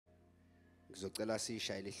ngizocela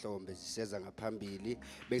sishayile ihlombe siseza ngaphambili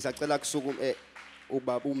bengisacela kusuku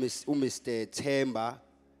ubaba uMr Themba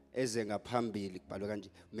eze ngaphambili kubhalwe kanje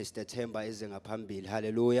Mr Themba eze ngaphambili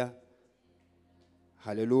haleluya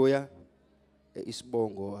haleluya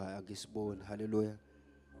isibongo akisiboni haleluya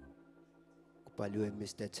kubhaliwe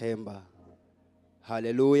Mr Themba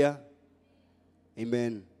haleluya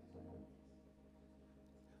amen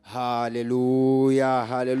haleluya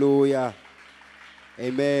haleluya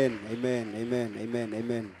amen amen amen amen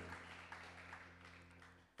amen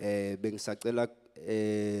bengisacela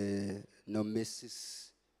no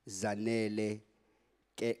Mrs Zanele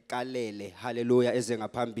Kalele haleluya eze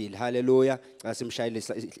ngaphambili haleluya xa simshayile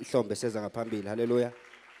ihlombe seza ngaphambili haleluya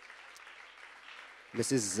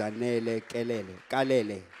Mrs Zanele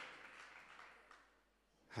Kalele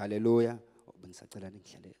haleluya bengisacela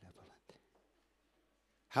ningihlalele lapha abantu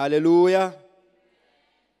haleluya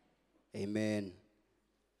amen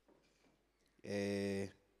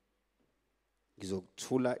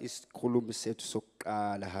ngizokuthula isikhulumi sethu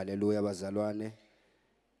sokuqala haleluya bazalwane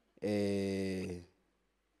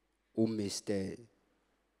uMr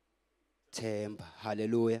Themba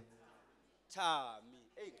haleluya Thami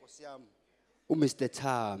Nkosi yami uMr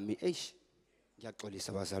Thami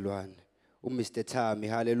ngiyaxolisa bazalwane uMr Thami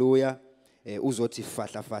haleluya uzothi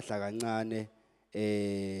fahla kancane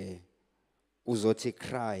uzothi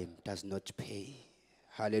crime does not pay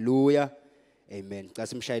haleluya amen xa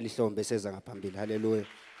simshayile ihlombe seza ngaphambili haleluya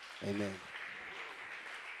amen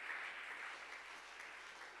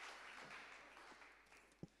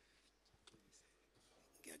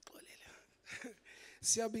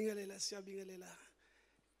Siyabingelela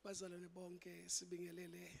bazalwane bonke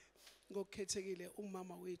sibingelele ngokukhethekile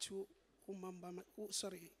umama wethu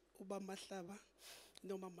uBamahlaba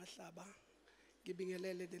noMamahlaba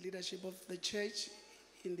ngibingelele the leadership of the church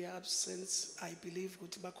in their absence I believe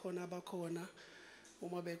ukuthi bakhona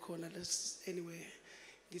uma bekhona anyway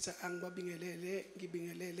ngithi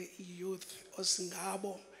ngibingelele youth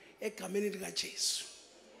osingabo egameni lika Jesu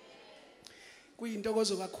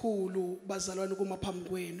kuyintokozo kakhulu bazalwane kuma phambi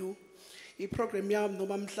kwenu iprogram yami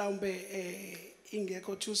noma mhlawumbe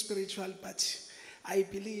ingekho too spiritual but I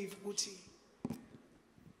believe ukuthi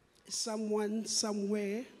someone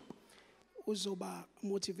somewhere uzoba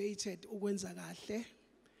motivated ukwenza kahle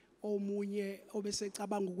omunye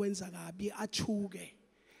obesecabanga ukwenza kabi athuke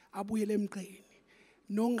abuyele emqeni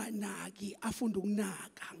nonganaki afunda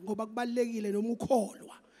ukunaka ngoba kubalekile noma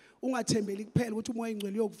ukholwa ungathembeli kuphela ukuthi umoya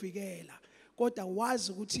ingcwele uyokuvikela kodwa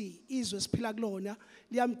wazi ukuthi izwe siphila kulona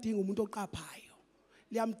liyamdinga umuntu oqaphayo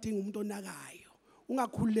liyamdinga umuntu onakayo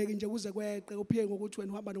ungakhululeki nje kuze kweqe uphike ngokuthi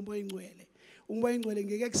wena uhamba nomoya ingcwele umoya ingcwele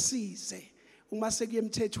ngeke kusize uma sekuye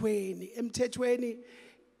emthethweni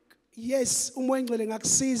yes umoya ingcwele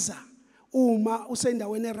ngakusiza uma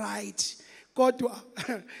usendaweni right kodwa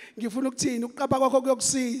ngifuna ukuthini ukuqapha kwakho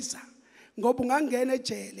kuyokusiza ngoba ungangena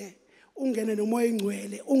ejele ungene nomoya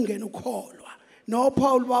ingcwele ungene ukholwa no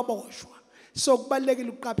Paul waboshwa so kubalekile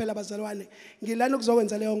ukuqaphela abazalwane ngilana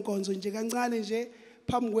ukuzokwenza leyo nkonzo nje kancane nje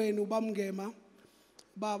phambi kwenu bamngema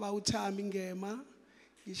baba uThami ngema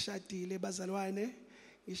ngishadile bazalwane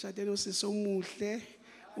ngishade nosisi omuhle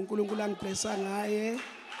uNkulunkulu angiblessa ngaye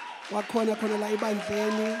wakhona la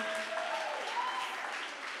ibandleni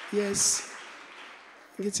yes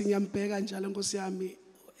ngithi ngiyambheka njalo Nkosi yami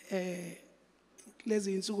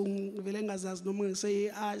lezi insuku ngivele ngazazi noma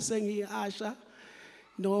sengiyiasha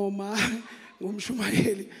noma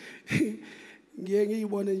ngumshumayeli ngiye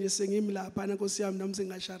ngiyibone nje sengimlapha Nkosi yami nami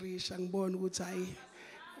singasharisha ngibone ukuthi hayi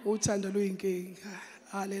uthando luyinkinga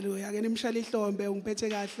haleluya ake nimshaya ihlombe ungiphethe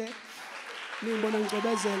kahle ningibona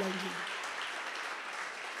ngicobezela nje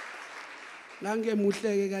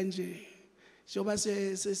nangemuhleke kanje njoba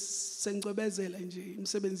sengicobezela nje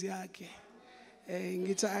imisebenzi yakhe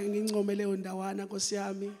ngithi angincome leyo ndawana Nkosi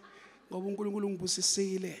yami ngoba uNkulunkulu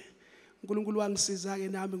ungibusisile uNkulunkulu wangisiza ke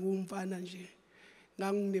nami ngumfana nje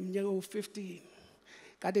ngangineminyaka u15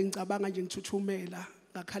 kade ngicabanga nje ngithuthumela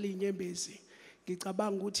ngakhala inyembezi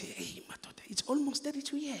ngicabanga ukuthi hey madoda it's almost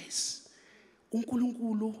 32 years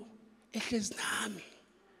uNkulunkulu ehlezi nami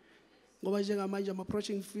ngoba njengamanje I'm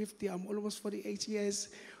approaching 50 I'm almost 48 years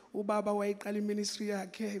ubaba wayeqala iministry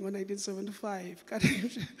yakhe ngo1975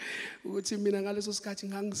 kade ukuthi mina ngaleso sikhathi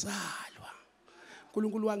ngangizalwa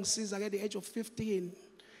uNkulunkulu wangisiza ke at the age of 15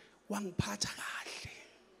 wangiphatha kahle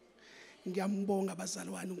ngiyambonga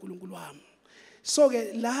abazalwane uNkulunkulu wami so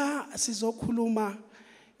ke la sizokhuluma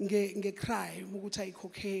ngecrime ukuthi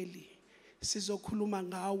ayikhokheli sizokhuluma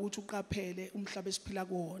ngawo ukuthi uqaphele umhlaba esiphila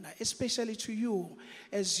kuona especially to you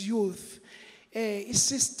as youth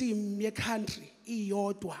isystem ye country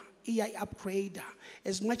iyodwa iya-upgrader.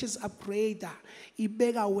 As much as upgrader,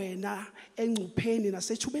 ibeka wena engcupheni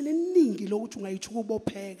nasethubeni eningi lokuthi ungayithuka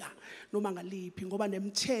ubopheka noma ngaliphi ngoba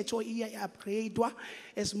nemithetho iya-upgradewa.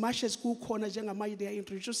 As much as kukhona njengamanje they are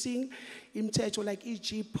introducing imithetho like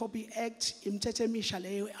i-_GPOPI Act, imithetho emisha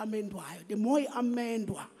leyo amendwayo. The more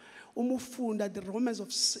amendwa, umufunda the Romans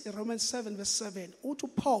 7:7 uthi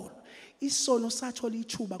Paul isono sathola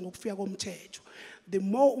ithuba ngokufika komthetho. The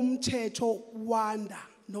more umthetho wanda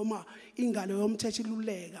noma ingalo yomthetho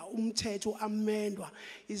iluleka umthetho amendwa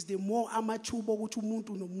is the more amathuba ukuthi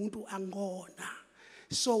umuntu nomuntu angona.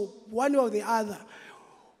 So one or the other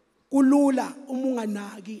kulula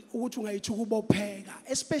umunganaki ukuthi ungayithuka ubopheka,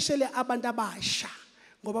 especially abantu abasha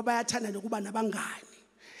ngoba bayathanda nokuba nabangani.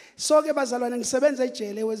 So ke bazalwane ngisebenza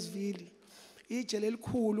ejele eWestville, ijele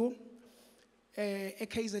elikhulu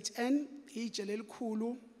eKZN, ijele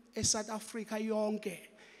elikhulu eSouth Africa yonke,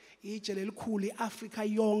 ijele elikhulu eAfrica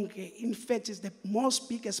yonke. In fact, it's the most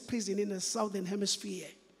biggest prison in the Southern Hemisphere.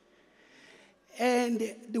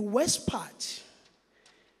 And the worst part,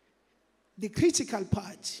 the critical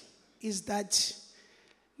part, is that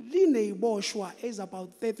lineiboshwa is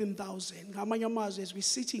about 13,000. Ngamanye amazwi, as we're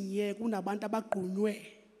sitting here, kunabantu abagqunywe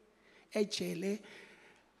ejele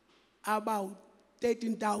about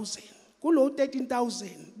 13,000. Kulo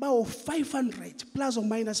 13,000, bawo 500 plus or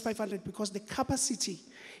minus 500 because the capacity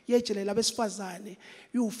yejele labesifazane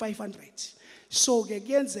you 500. So ke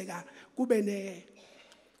kuyenzeka kube ne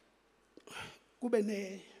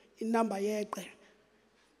inamba yeqe.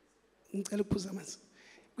 Ngicela ukuphuza amanzi.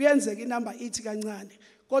 Kuyenzeka inamba ithi kancane.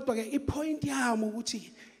 Kodwa ke ipoint yami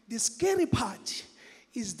ukuthi the scary part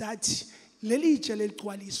is that leli jele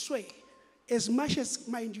ligcwaliswe. As much as,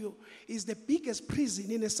 mind you, is the biggest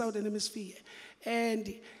prison in the Southern Hemisphere.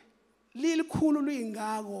 And lilikhulu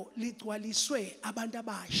luyingako ligcwaliswe abantu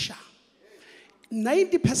abasha.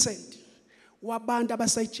 90% wabantu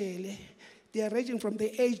abasejele, they are ranging from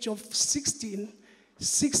the age of 16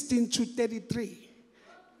 to 33.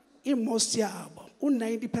 In most yabo,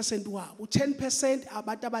 90% wabo, 10%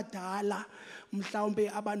 abantu abadala,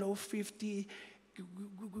 mhlawumbe abano 50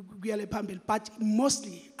 but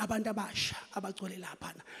mostly abantu abasha abagcwele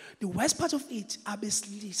lapha. The worst part of it,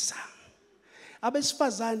 abesilisa.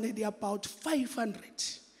 Abesifazane, they are about 500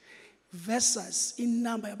 versus in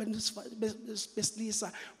number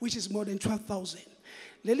besilisa, which is more than 12,000.